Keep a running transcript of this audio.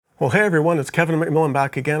Well, hey everyone, it's Kevin McMillan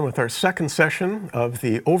back again with our second session of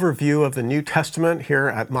the overview of the New Testament here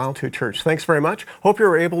at Mile 2 Church. Thanks very much. Hope you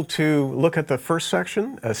were able to look at the first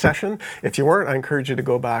session. If you weren't, I encourage you to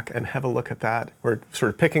go back and have a look at that. We're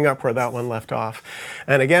sort of picking up where that one left off.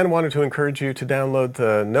 And again, wanted to encourage you to download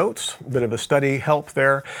the notes, a bit of a study help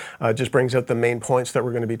there. Just brings out the main points that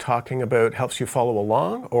we're going to be talking about, helps you follow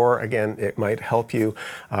along, or again, it might help you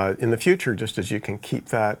in the future, just as you can keep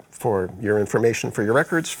that for your information, for your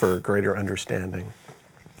records, for greater understanding.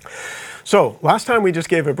 So last time we just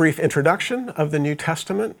gave a brief introduction of the New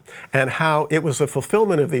Testament and how it was a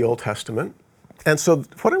fulfillment of the Old Testament. And so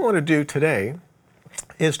what I want to do today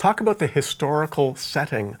is talk about the historical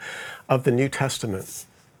setting of the New Testament.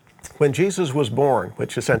 When Jesus was born,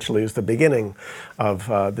 which essentially is the beginning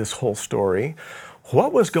of this whole story,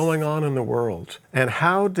 what was going on in the world, and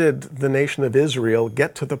how did the nation of Israel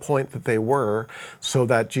get to the point that they were so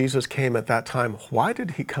that Jesus came at that time? Why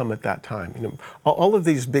did he come at that time? You know, all of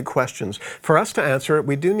these big questions. For us to answer it,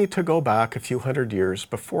 we do need to go back a few hundred years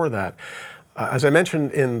before that. As I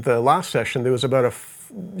mentioned in the last session, there was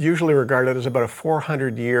usually regarded as about a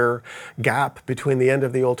 400-year gap between the end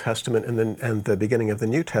of the Old Testament and the beginning of the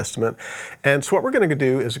New Testament. And so what we're going to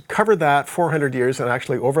do is cover that 400 years and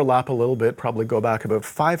actually overlap a little bit, probably go back about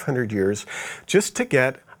 500 years, just to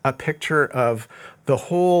get a picture of the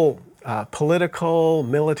whole political,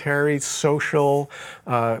 military, social,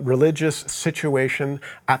 religious situation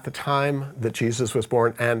at the time that Jesus was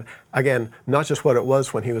born. And again, not just what it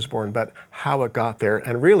was when he was born, but how it got there.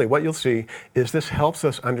 And really what you'll see is this helps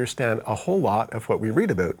us understand a whole lot of what we read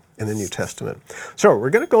about in the New Testament. So we're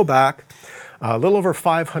going to go back a little over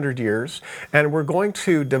 500 years, and we're going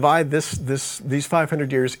to divide these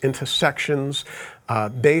 500 years into sections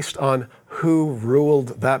based on who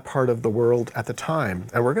ruled that part of the world at the time.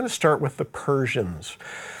 And we're going to start with the Persians.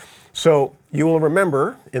 So you will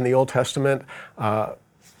remember in the Old Testament,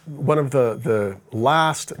 one of the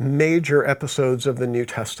last major episodes of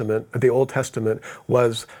the Old Testament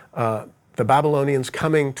was the Babylonians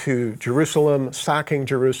coming to Jerusalem, sacking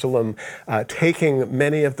Jerusalem, taking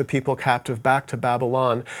many of the people captive back to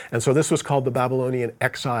Babylon. And so this was called the Babylonian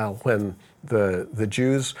exile, when the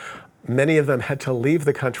Jews, many of them had to leave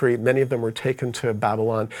the country. Many of them were taken to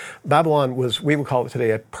Babylon. Babylon was, we would call it today,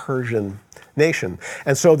 a Persian nation.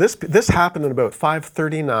 And so this happened in about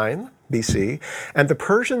 539 BC, and the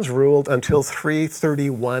Persians ruled until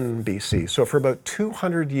 331 BC. So for about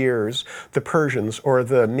 200 years, the Persians, or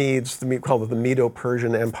the Medes, we call it the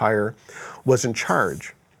Medo-Persian Empire, was in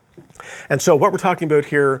charge. And so what we're talking about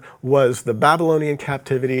here was the Babylonian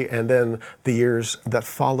captivity and then the years that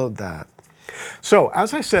followed that. So,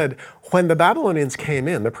 as I said, when the Babylonians came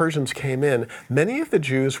in, the Persians came in, many of the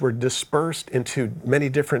Jews were dispersed into many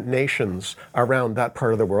different nations around that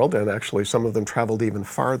part of the world, and actually some of them traveled even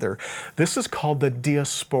farther. This is called the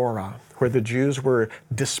diaspora, where the Jews were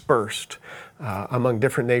dispersed among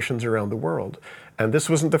different nations around the world. And this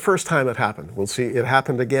wasn't the first time it happened. We'll see it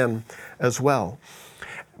happened again as well.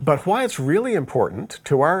 But why it's really important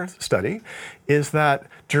to our study is that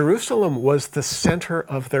Jerusalem was the center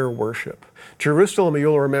of their worship. Jerusalem,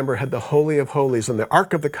 you'll remember, had the Holy of Holies and the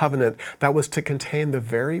Ark of the Covenant that was to contain the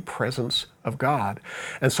very presence of God.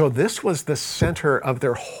 And so this was the center of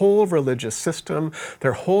their whole religious system,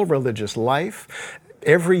 their whole religious life.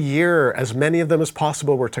 Every year, as many of them as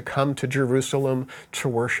possible were to come to Jerusalem to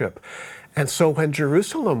worship. And so when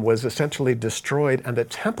Jerusalem was essentially destroyed and the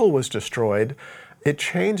temple was destroyed, it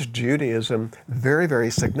changed Judaism very,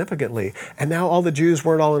 very significantly. And now all the Jews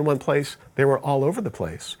weren't all in one place. They were all over the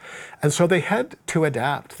place. And so they had to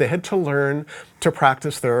adapt. They had to learn to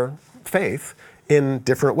practice their faith in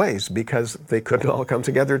different ways because they couldn't all come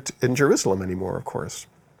together in Jerusalem anymore, of course.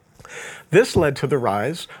 This led to the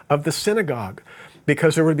rise of the synagogue,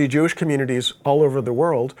 because there would be Jewish communities all over the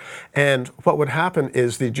world, and what would happen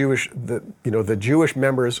is the Jewish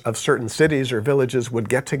members of certain cities or villages would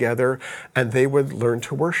get together and they would learn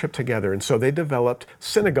to worship together. And so they developed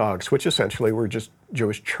synagogues, which essentially were just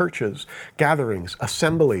Jewish churches, gatherings,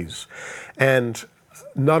 assemblies. And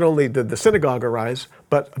not only did the synagogue arise,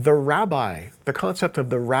 but the rabbi, the concept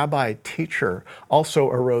of the rabbi teacher, also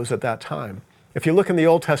arose at that time. If you look in the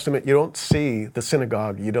Old Testament, you don't see the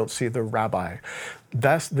synagogue, you don't see the rabbi.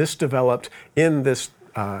 This developed in this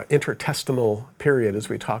intertestamental period, as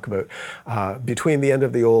we talk about, between the end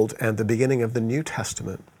of the Old and the beginning of the New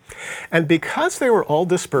Testament. And because they were all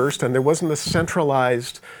dispersed and there wasn't a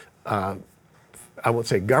centralized, I won't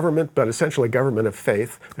say government, but essentially government of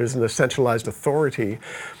faith, there's an centralized authority,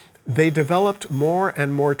 they developed more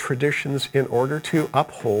and more traditions in order to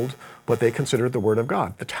uphold what they considered the Word of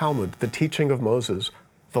God, the Talmud, the teaching of Moses,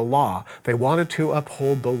 the law. They wanted to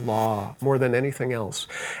uphold the law more than anything else.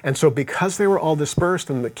 And so because they were all dispersed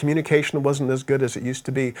and the communication wasn't as good as it used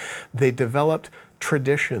to be, they developed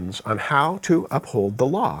traditions on how to uphold the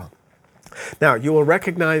law. Now, you will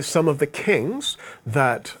recognize some of the kings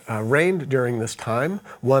that reigned during this time.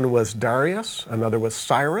 One was Darius, another was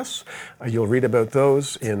Cyrus. You'll read about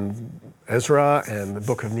those in Ezra and the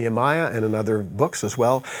book of Nehemiah and in other books as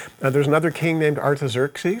well. There's another king named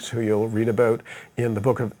Artaxerxes, who you'll read about in the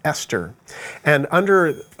book of Esther. And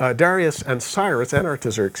under Darius and Cyrus and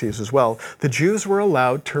Artaxerxes as well, the Jews were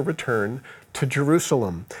allowed to return to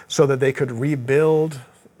Jerusalem so that they could rebuild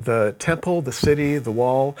the temple, the city, the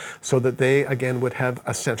wall, so that they again would have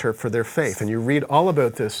a center for their faith. And you read all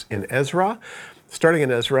about this in Ezra, starting in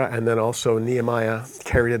Ezra, and then also Nehemiah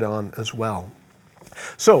carried it on as well.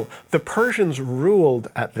 So the Persians ruled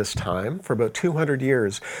at this time for about 200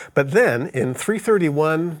 years. But then in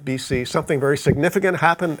 331 BC, something very significant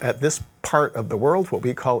happened at this part of the world, what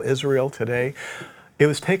we call Israel today. It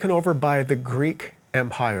was taken over by the Greek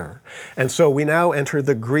Empire. And so we now enter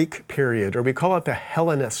the Greek period, or we call it the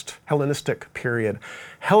Hellenistic period.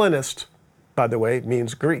 Hellenist, by the way,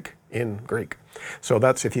 means Greek in Greek. So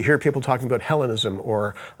that's, if you hear people talking about Hellenism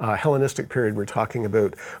or Hellenistic period, we're talking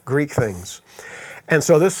about Greek things. And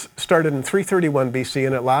so this started in 331 BC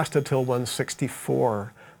and it lasted till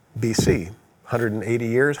 164 BC. 180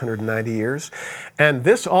 years, 190 years. And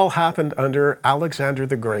this all happened under Alexander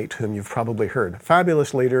the Great, whom you've probably heard.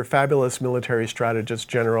 Fabulous leader, fabulous military strategist,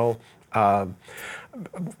 general,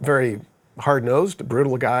 very hard-nosed,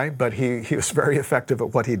 brutal guy, but he was very effective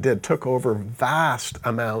at what he did, took over vast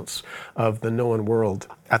amounts of the known world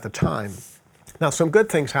at the time. Now, some good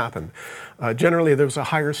things happened. Generally, there was a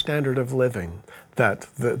higher standard of living that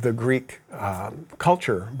the Greek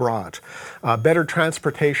culture brought. Better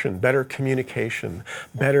transportation, better communication,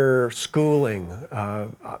 better schooling,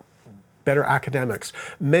 better academics,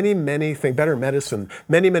 many things, better medicine,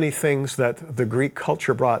 many things that the Greek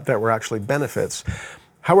culture brought that were actually benefits.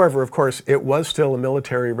 However, of course, it was still a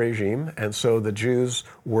military regime, and so the Jews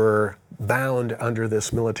were bound under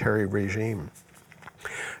this military regime.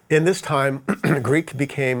 In this time, Greek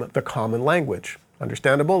became the common language.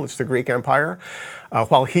 Understandable, it's the Greek Empire.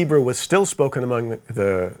 While Hebrew was still spoken among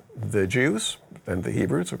the Jews and the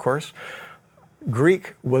Hebrews, of course,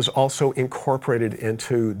 Greek was also incorporated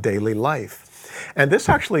into daily life. And this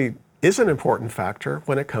actually is an important factor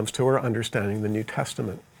when it comes to our understanding the New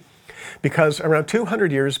Testament. Because around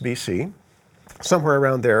 200 years BC, somewhere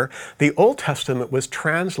around there, the Old Testament was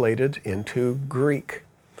translated into Greek.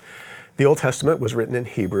 The Old Testament was written in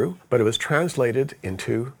Hebrew, but it was translated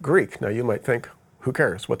into Greek. Now you might think, who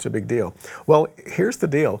cares? What's a big deal? Well, here's the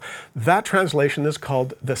deal. That translation is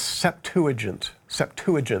called the Septuagint.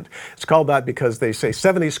 Septuagint. It's called that because they say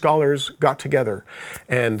 70 scholars got together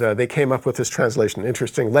and they came up with this translation.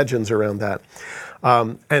 Interesting legends around that.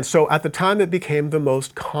 And so at the time it became the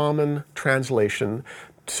most common translation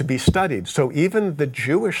to be studied. So even the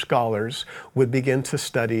Jewish scholars would begin to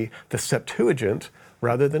study the Septuagint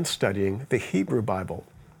rather than studying the Hebrew Bible.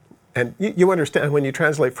 And you understand when you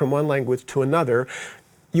translate from one language to another,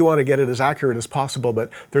 you want to get it as accurate as possible, but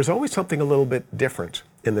there's always something a little bit different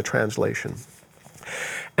in the translation.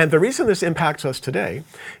 And the reason this impacts us today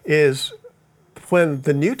is when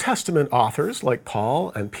the New Testament authors like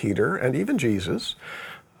Paul and Peter and even Jesus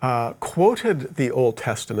quoted the Old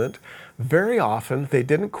Testament, very often they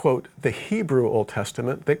didn't quote the Hebrew Old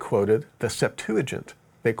Testament, they quoted the Septuagint.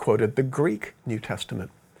 They quoted the Greek New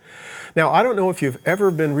Testament. Now, I don't know if you've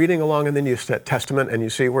ever been reading along in the New Testament and you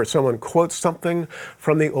see where someone quotes something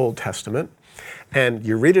from the Old Testament and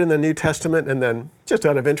you read it in the New Testament and then just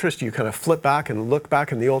out of interest, you kind of flip back and look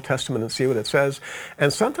back in the Old Testament and see what it says.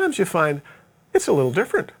 And sometimes you find it's a little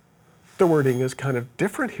different. The wording is kind of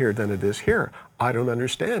different here than it is here. I don't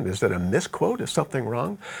understand. Is that a misquote? Is something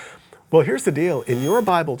wrong? Well, here's the deal. In your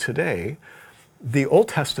Bible today, the Old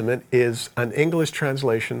Testament is an English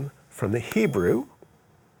translation from the Hebrew,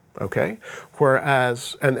 okay?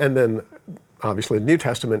 Whereas, and then obviously the New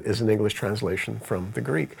Testament is an English translation from the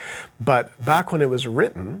Greek. But back when it was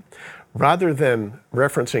written, rather than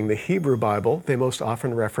referencing the Hebrew Bible, they most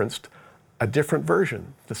often referenced a different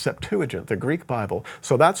version, the Septuagint, the Greek Bible.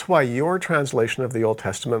 So that's why your translation of the Old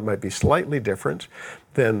Testament might be slightly different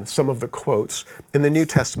than some of the quotes in the New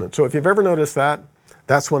Testament. So if you've ever noticed that,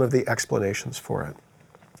 that's one of the explanations for it.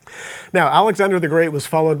 Now, Alexander the Great was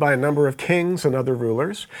followed by a number of kings and other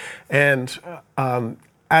rulers, and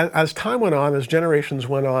as time went on, as generations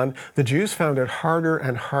went on, the Jews found it harder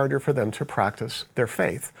and harder for them to practice their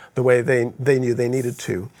faith the way they knew they needed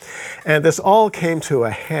to. And this all came to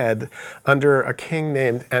a head under a king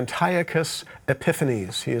named Antiochus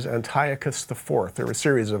Epiphanes. He is Antiochus IV. There were a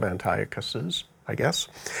series of Antiochuses, I guess.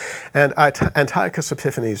 And Antiochus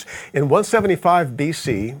Epiphanes, in 175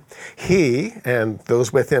 BC, he and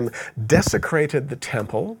those with him desecrated the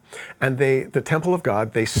temple, and the temple of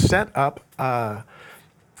God. They set up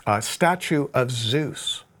a statue of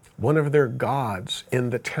Zeus, one of their gods, in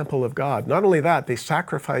the temple of God. Not only that, they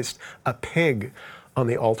sacrificed a pig on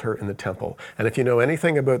the altar in the temple. And if you know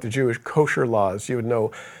anything about the Jewish kosher laws, you would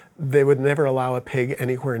know they would never allow a pig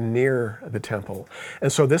anywhere near the temple.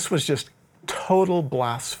 And so this was just total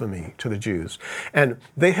blasphemy to the Jews. And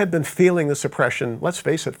they had been feeling this oppression, let's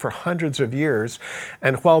face it, for hundreds of years.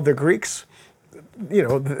 And while the Greeks,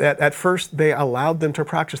 at first they allowed them to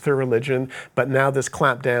practice their religion, but now this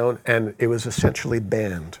clamped down and it was essentially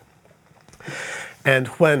banned. And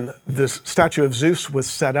when this statue of Zeus was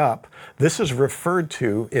set up, this is referred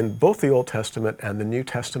to in both the Old Testament and the New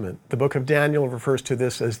Testament. The book of Daniel refers to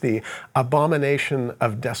this as the abomination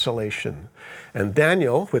of desolation. And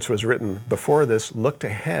Daniel, which was written before this, looked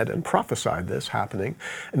ahead and prophesied this happening.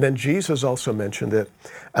 And then Jesus also mentioned it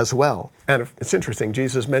as well. And it's interesting,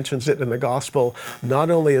 Jesus mentions it in the gospel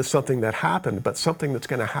not only as something that happened, but something that's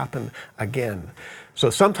going to happen again. So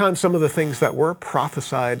sometimes some of the things that were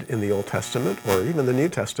prophesied in the Old Testament or even the New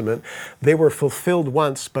Testament, they were fulfilled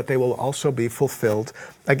once, but they will also be fulfilled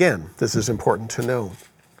again. This is important to know.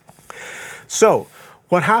 So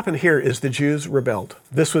what happened here is the Jews rebelled.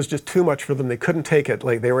 This was just too much for them. They couldn't take it.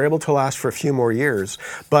 They were able to last for a few more years.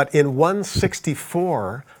 But in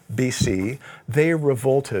 164 BC, they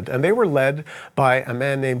revolted, and they were led by a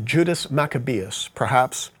man named Judas Maccabeus.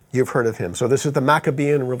 Perhaps you've heard of him. So this is the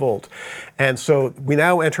Maccabean revolt. And so we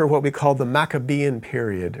now enter what we call the Maccabean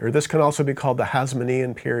period, or this can also be called the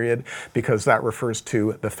Hasmonean period because that refers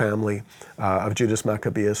to the family of Judas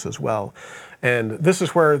Maccabeus as well. And this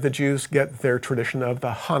is where the Jews get their tradition of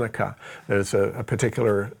the Hanukkah. There's a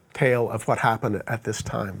particular tale of what happened at this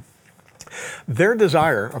time. Their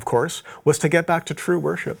desire, of course, was to get back to true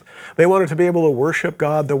worship. They wanted to be able to worship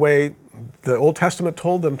God the way the Old Testament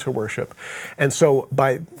told them to worship. And so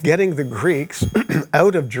by getting the Greeks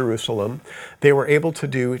out of Jerusalem, they were able to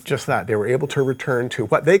do just that. They were able to return to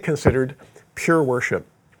what they considered pure worship.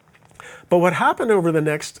 But what happened over the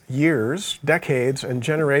next years, decades, and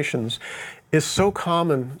generations is so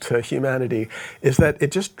common to humanity is that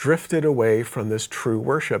it just drifted away from this true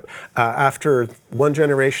worship. After one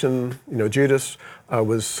generation, Judas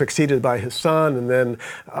was succeeded by his son, and then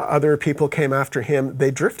other people came after him.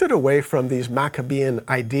 They drifted away from these Maccabean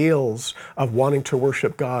ideals of wanting to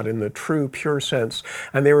worship God in the true, pure sense,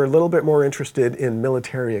 and they were a little bit more interested in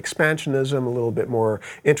military expansionism, a little bit more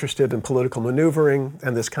interested in political maneuvering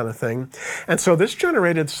and this kind of thing. And so this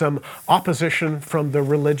generated some opposition from the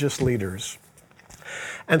religious leaders.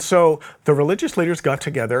 And so the religious leaders got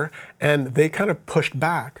together and they kind of pushed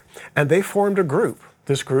back and they formed a group.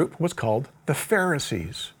 This group was called the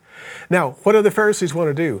Pharisees. Now, what did the Pharisees want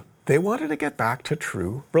to do? They wanted to get back to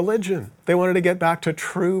true religion. They wanted to get back to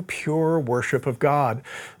true, pure worship of God.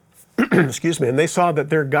 Excuse me, and they saw that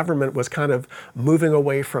their government was kind of moving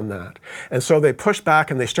away from that. And so they pushed back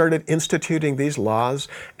and they started instituting these laws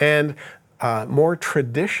and more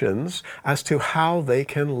traditions as to how they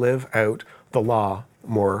can live out the law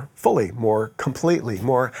more fully, more completely,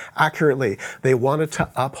 more accurately. They wanted to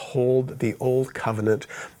uphold the old covenant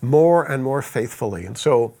more and more faithfully. And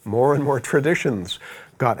so more and more traditions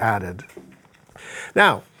got added.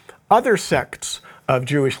 Now, other sects of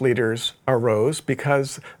Jewish leaders arose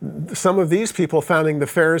because some of these people founding the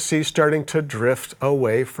Pharisees starting to drift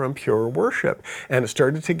away from pure worship, and it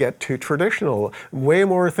started to get too traditional. Way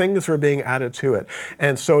more things were being added to it.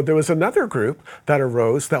 And so there was another group that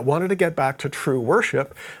arose that wanted to get back to true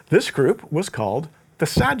worship. This group was called the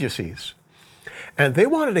Sadducees. And they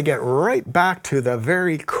wanted to get right back to the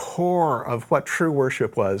very core of what true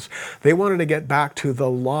worship was. They wanted to get back to the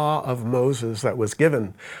law of Moses that was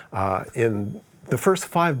given in the first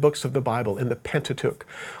 5 books of the Bible, in the Pentateuch,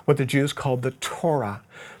 what the Jews called the Torah.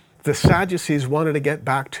 The Sadducees wanted to get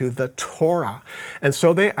back to the Torah. And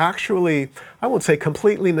so they actually, I won't say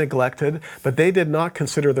completely neglected, but they did not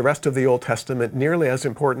consider the rest of the Old Testament nearly as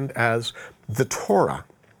important as the Torah,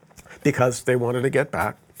 because they wanted to get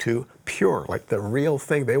back to pure, like the real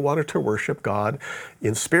thing. They wanted to worship God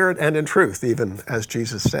in spirit and in truth, even as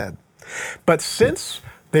Jesus said. But since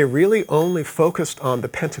they really only focused on the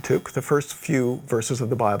Pentateuch, the first few verses of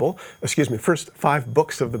the Bible, first 5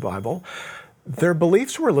 books of the Bible, their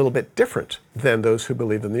beliefs were a little bit different than those who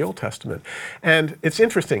believed in the Old Testament. And it's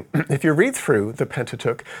interesting, if you read through the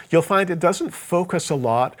Pentateuch, you'll find it doesn't focus a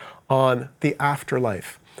lot on the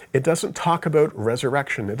afterlife. It doesn't talk about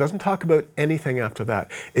resurrection. It doesn't talk about anything after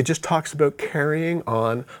that. It just talks about carrying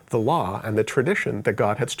on the law and the tradition that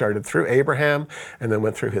God had started through Abraham, and then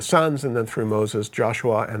went through his sons, and then through Moses,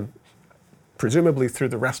 Joshua, and presumably through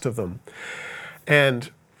the rest of them.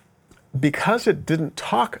 And because it didn't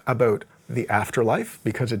talk about the afterlife,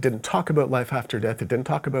 because it didn't talk about life after death, it didn't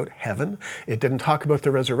talk about heaven, it didn't talk about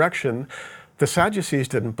the resurrection, the Sadducees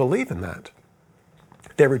didn't believe in that.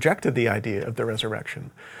 They rejected the idea of the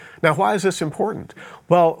resurrection. Now, why is this important?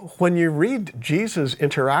 Well, when you read Jesus'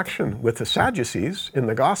 interaction with the Sadducees in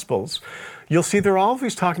the Gospels, you'll see they're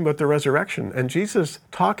always talking about the resurrection, and Jesus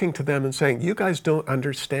talking to them and saying, you guys don't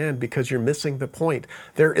understand because you're missing the point.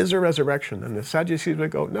 There is a resurrection. And the Sadducees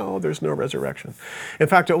would go, no, there's no resurrection. In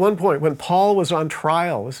fact, at one point, when Paul was on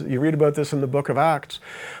trial, you read about this in the book of Acts,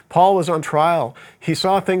 Paul was on trial. He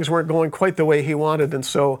saw things weren't going quite the way he wanted, and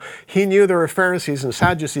so he knew there were Pharisees and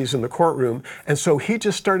Sadducees in the courtroom, and so he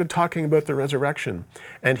just started talking about the resurrection.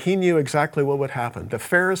 And he knew exactly what would happen. The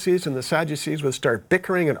Pharisees and the Sadducees would start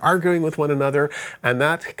bickering and arguing with one another, and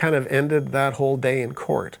that kind of ended that whole day in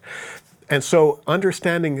court. And so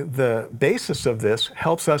understanding the basis of this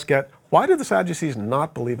helps us get, why do the Sadducees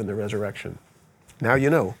not believe in the resurrection? Now you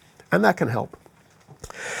know, and that can help.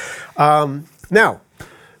 Now,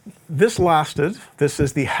 this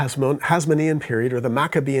is the Hasmonean period, or the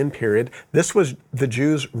Maccabean period. This was the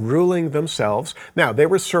Jews ruling themselves. Now, they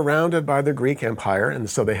were surrounded by the Greek Empire, and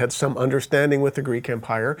so they had some understanding with the Greek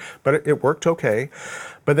Empire, but it worked okay.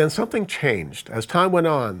 But then something changed. As time went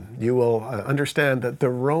on, you will understand that the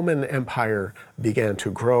Roman Empire began to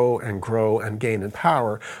grow and gain in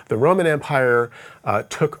power. The Roman Empire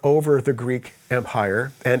took over the Greek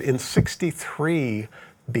Empire, and in 63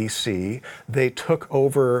 BC, they took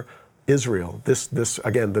over Israel. This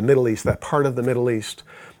again, the Middle East, that part of the Middle East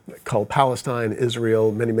called Palestine,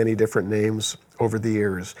 Israel, many different names over the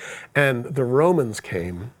years. And the Romans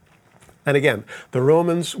came, and again, the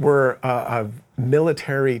Romans were a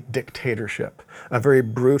military dictatorship, a very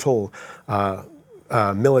brutal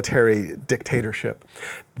military dictatorship.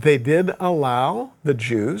 They did allow the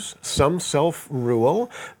Jews some self-rule.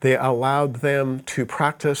 They allowed them to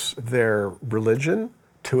practice their religion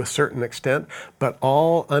to a certain extent, but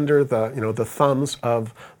all under the thumbs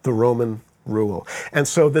of the Roman rule. And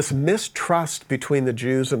so this mistrust between the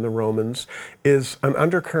Jews and the Romans is an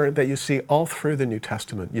undercurrent that you see all through the New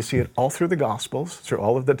Testament. You see it all through the Gospels, through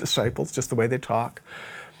all of the disciples, just the way they talk.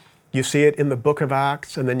 You see it in the book of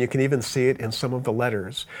Acts, and then you can even see it in some of the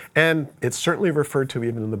letters. And it's certainly referred to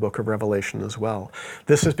even in the book of Revelation as well.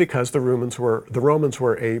 This is because the Romans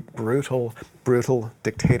were a brutal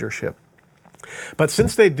dictatorship. But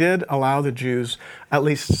since they did allow the Jews at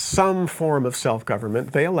least some form of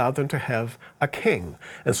self-government, they allowed them to have a king.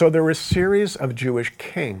 And so there were a series of Jewish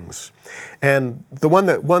kings. And the one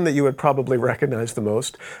that you would probably recognize the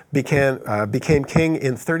most became king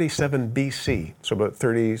in 37 BC, so about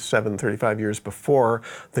 35 years before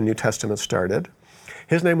the New Testament started.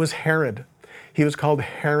 His name was Herod. He was called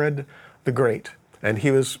Herod the Great, and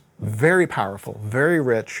he was very powerful, very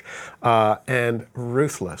rich, and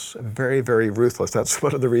ruthless, very ruthless. That's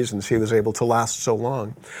one of the reasons he was able to last so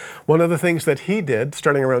long. One of the things that he did,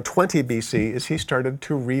 starting around 20 BC, is he started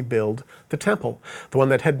to rebuild the temple, the one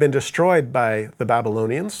that had been destroyed by the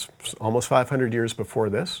Babylonians almost 500 years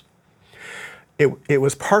before this. It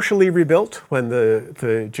was partially rebuilt when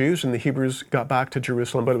the Jews and the Hebrews got back to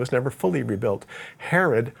Jerusalem, but it was never fully rebuilt.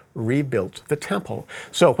 Herod rebuilt the temple.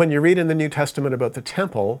 So when you read in the New Testament about the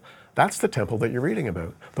temple, that's the temple that you're reading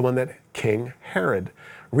about, the one that King Herod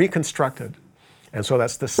reconstructed. And so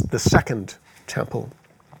that's the second temple.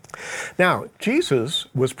 Now, Jesus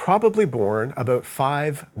was probably born about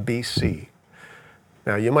 5 BC.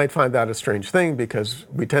 Now, you might find that a strange thing because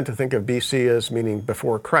we tend to think of BC as meaning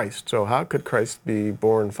before Christ. So how could Christ be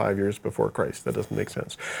born 5 years before Christ? That doesn't make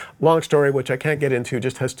sense. Long story, which I can't get into,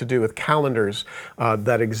 just has to do with calendars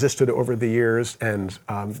that existed over the years and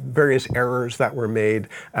various errors that were made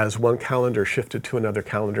as one calendar shifted to another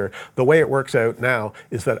calendar. The way it works out now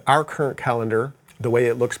is that our current calendar, the way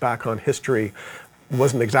it looks back on history,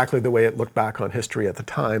 wasn't exactly the way it looked back on history at the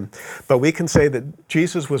time. But we can say that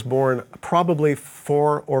Jesus was born probably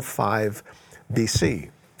 4 or 5 BC.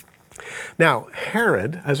 Now,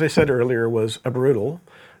 Herod, as I said earlier, was a brutal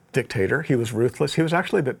dictator. He was ruthless. He was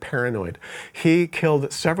actually a bit paranoid. He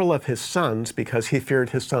killed several of his sons because he feared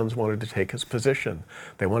his sons wanted to take his position.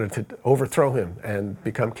 They wanted to overthrow him and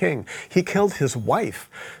become king. He killed his wife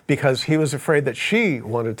because he was afraid that she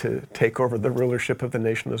wanted to take over the rulership of the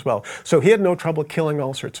nation as well. So he had no trouble killing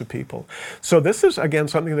all sorts of people. So this is, again,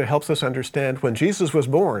 something that helps us understand when Jesus was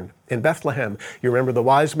born in Bethlehem. You remember the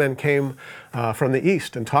wise men came from the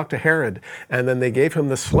east and talked to Herod, and then they gave him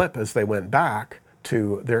the slip as they went back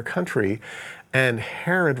to their country, and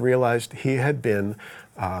Herod realized he'd been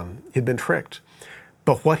tricked.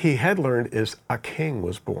 But what he had learned is a king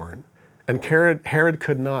was born, and Herod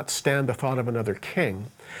could not stand the thought of another king.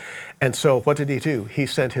 And so what did he do? He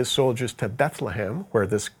sent his soldiers to Bethlehem, where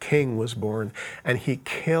this king was born, and he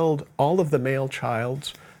killed all of the male children,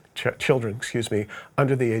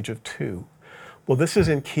 under the age of 2. Well, this is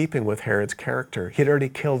in keeping with Herod's character. He'd already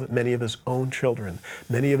killed many of his own children,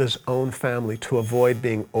 many of his own family, to avoid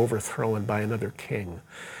being overthrown by another king.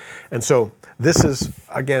 And so this is,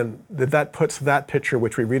 again, that puts that picture,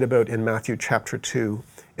 which we read about in Matthew chapter 2,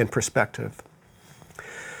 in perspective.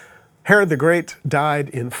 Herod the Great died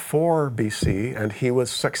in 4 BC, and he was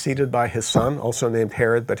succeeded by his son, also named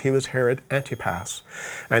Herod, but he was Herod Antipas.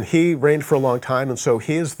 And he reigned for a long time, and so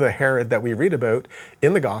he is the Herod that we read about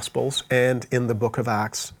in the Gospels and in the book of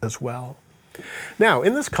Acts as well. Now,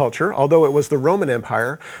 in this culture, although it was the Roman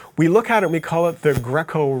Empire, we look at it and we call it the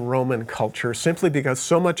Greco-Roman culture simply because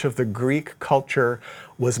so much of the Greek culture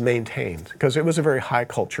was maintained, because it was a very high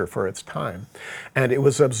culture for its time. And it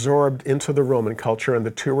was absorbed into the Roman culture, and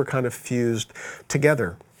the two were kind of fused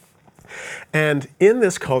together. And in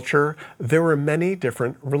this culture, there were many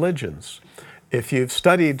different religions. If you've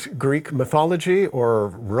studied Greek mythology or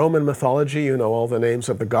Roman mythology, you know all the names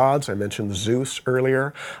of the gods. I mentioned Zeus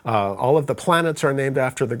earlier. All of the planets are named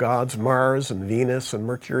after the gods, Mars and Venus and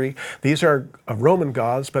Mercury. These are Roman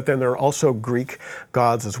gods, but then there are also Greek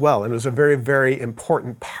gods as well. And it was a very, very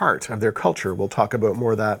important part of their culture. We'll talk about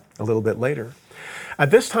more of that a little bit later.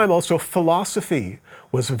 At this time also, philosophy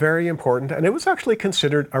was very important, and it was actually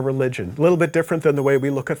considered a religion. A little bit different than the way we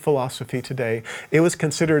look at philosophy today. It was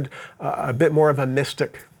considered a bit more of a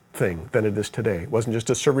mystic thing than it is today. It wasn't just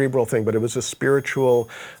a cerebral thing, but it was a spiritual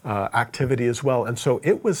activity as well. And so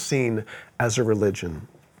it was seen as a religion.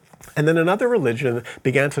 And then another religion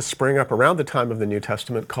began to spring up around the time of the New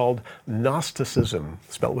Testament called Gnosticism,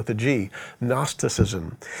 spelled with a G,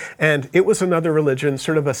 Gnosticism. And it was another religion,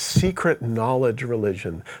 sort of a secret knowledge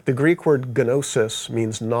religion. The Greek word gnosis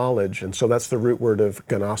means knowledge, and so that's the root word of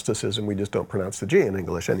Gnosticism. We just don't pronounce the G in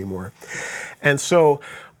English anymore. And so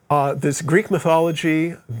this Greek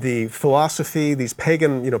mythology, the philosophy, these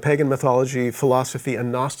pagan mythology, philosophy,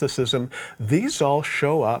 and Gnosticism, these all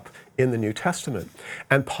show up in the New Testament.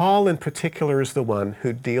 And Paul in particular is the one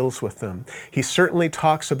who deals with them. He certainly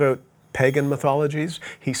talks about pagan mythologies.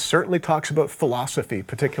 He certainly talks about philosophy,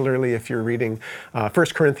 particularly if you're reading 1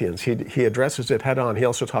 Corinthians. He addresses it head on. He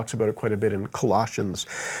also talks about it quite a bit in Colossians.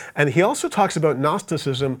 And he also talks about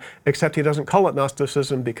Gnosticism, except he doesn't call it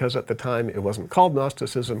Gnosticism because at the time it wasn't called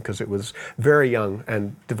Gnosticism because it was very young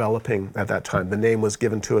and developing at that time. The name was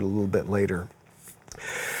given to it a little bit later.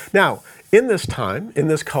 Now, in this time, in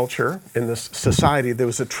this culture, in this society, there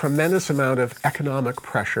was a tremendous amount of economic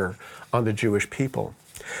pressure on the Jewish people.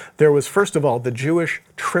 There was, first of all, the Jewish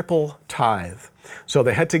triple tithe. So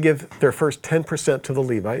they had to give their first 10% to the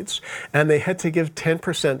Levites, and they had to give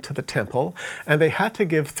 10% to the temple, and they had to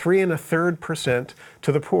give 3 1/3%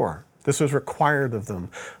 to the poor. This was required of them.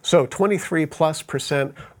 So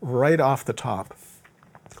 23+% right off the top.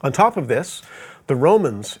 On top of this, the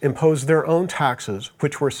Romans imposed their own taxes,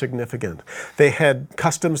 which were significant. They had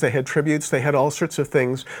customs, they had tributes, they had all sorts of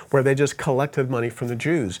things where they just collected money from the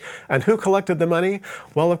Jews. And who collected the money?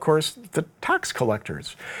 Well, of course, the tax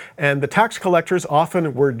collectors. And the tax collectors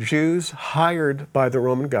often were Jews hired by the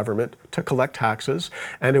Roman government to collect taxes.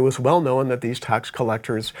 And it was well known that these tax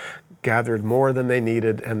collectors gathered more than they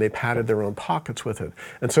needed, and they padded their own pockets with it.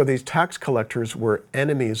 And so these tax collectors were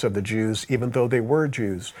enemies of the Jews, even though they were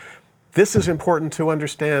Jews. This is important to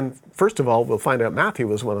understand. First of all, we'll find out Matthew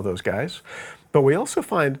was one of those guys. But we also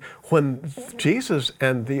find when Jesus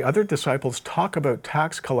and the other disciples talk about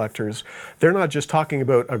tax collectors, they're not just talking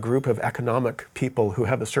about a group of economic people who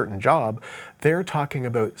have a certain job. They're talking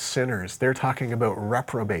about sinners. They're talking about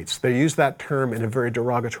reprobates. They use that term in a very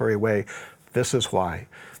derogatory way. This is why.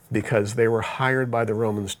 Because they were hired by the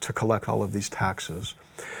Romans to collect all of these taxes.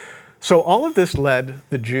 So all of this led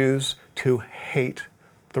the Jews to hate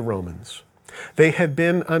the Romans. They had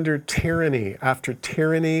been under tyranny after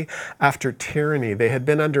tyranny after tyranny. They had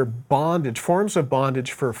been under bondage, forms of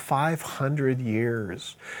bondage for 500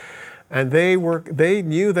 years. And they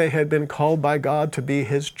knew they had been called by God to be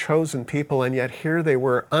his chosen people, and yet here they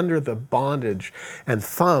were under the bondage and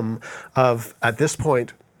thumb of, at this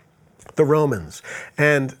point, the Romans.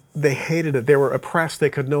 And they hated it. They were oppressed. They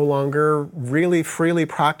could no longer really freely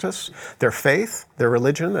practice their faith, their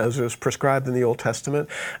religion, as was prescribed in the Old Testament.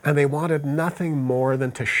 And they wanted nothing more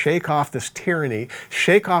than to shake off this tyranny,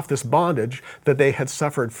 shake off this bondage that they had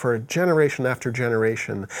suffered for generation after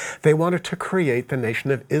generation. They wanted to create the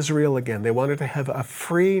nation of Israel again. They wanted to have a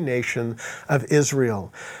free nation of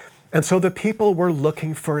Israel. And so the people were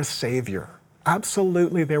looking for a savior.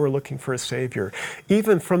 Absolutely, they were looking for a savior.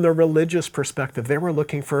 Even from the religious perspective, they were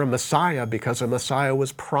looking for a Messiah because a Messiah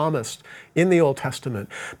was promised in the Old Testament.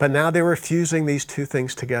 But now they were fusing these two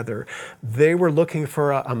things together. They were looking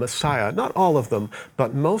for a Messiah, not all of them,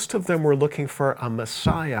 but most of them were looking for a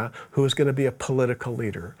Messiah who was going to be a political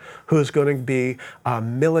leader, who was going to be a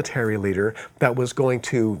military leader that was going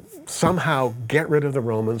to somehow get rid of the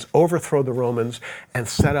Romans, overthrow the Romans, and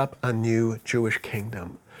set up a new Jewish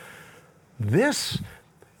kingdom. This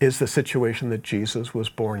is the situation that Jesus was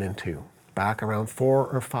born into back around 4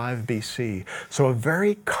 or 5 BC. So a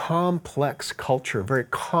very complex culture, very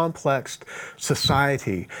complex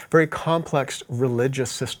society, very complex religious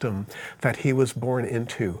system that he was born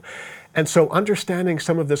into. And so understanding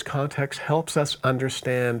some of this context helps us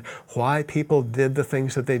understand why people did the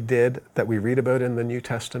things that they did that we read about in the New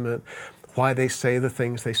Testament, why they say the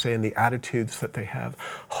things they say and the attitudes that they have.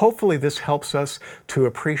 Hopefully this helps us to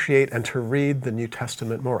appreciate and to read the New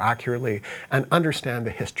Testament more accurately and understand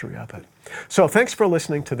the history of it. So thanks for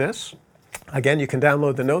listening to this. Again, you can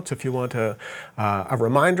download the notes if you want a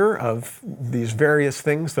reminder of these various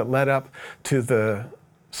things that led up to the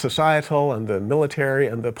societal and the military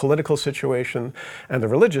and the political situation and the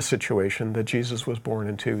religious situation that Jesus was born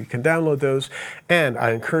into. You can download those, and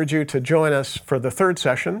I encourage you to join us for the third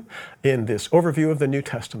session in this overview of the New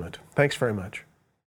Testament. Thanks very much.